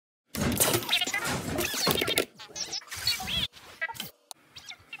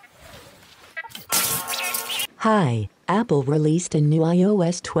Hi, Apple released a new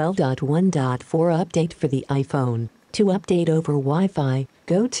iOS 12.1.4 update for the iPhone. To update over Wi-Fi,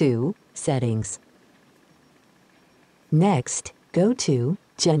 go to Settings. Next, go to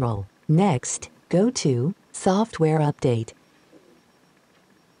General. Next, go to Software Update.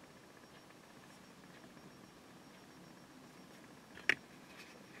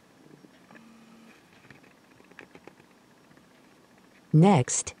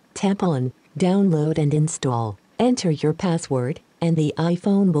 Next, tap on Download and install. Enter your password, and the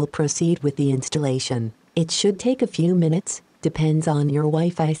iPhone will proceed with the installation. It should take a few minutes, depends on your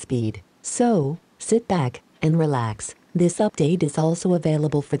Wi-Fi speed. So, sit back and relax. This update is also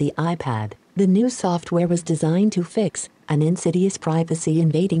available for the iPad. The new software was designed to fix an insidious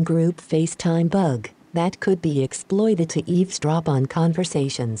privacy-invading Group FaceTime bug that could be exploited to eavesdrop on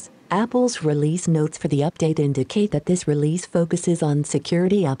conversations. Apple's release notes for the update indicate that this release focuses on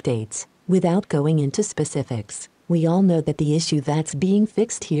security updates. Without going into specifics, we all know that the issue that's being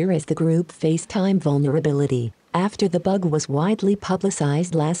fixed here is the Group FaceTime vulnerability. After the bug was widely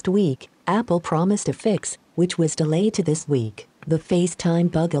publicized last week, Apple promised a fix, which was delayed to this week. The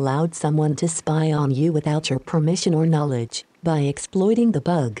FaceTime bug allowed someone to spy on you without your permission or knowledge. By exploiting the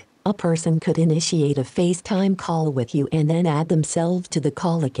bug, a person could initiate a FaceTime call with you and then add themselves to the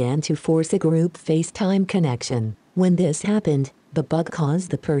call again to force a Group FaceTime connection. When this happened, the bug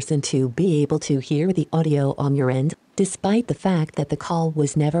caused the person to be able to hear the audio on your end, despite the fact that the call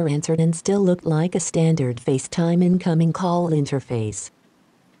was never answered and still looked like a standard FaceTime incoming call interface.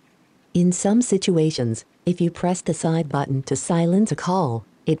 In some situations, if you press the side button to silence a call,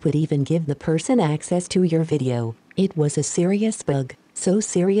 it would even give the person access to your video. It was a serious bug, so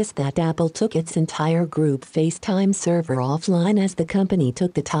serious that Apple took its entire Group FaceTime server offline as the company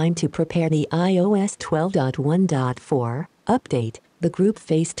took the time to prepare the iOS 12.1.4 update. The Group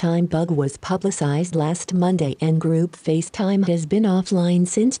FaceTime bug was publicized last Monday and Group FaceTime has been offline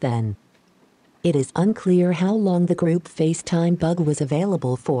since then. It is unclear how long the Group FaceTime bug was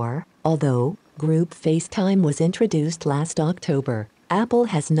available for, although Group FaceTime was introduced last October. Apple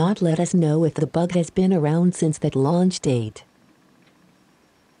has not let us know if the bug has been around since that launch date.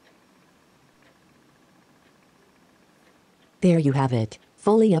 There you have it,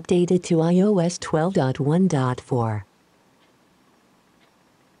 fully updated to iOS 12.1.4.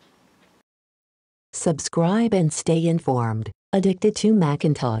 Subscribe and stay informed. Addicted to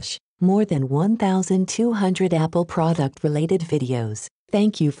Macintosh. More than 1,200 Apple product-related videos.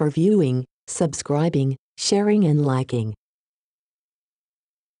 Thank you for viewing, subscribing, sharing and liking.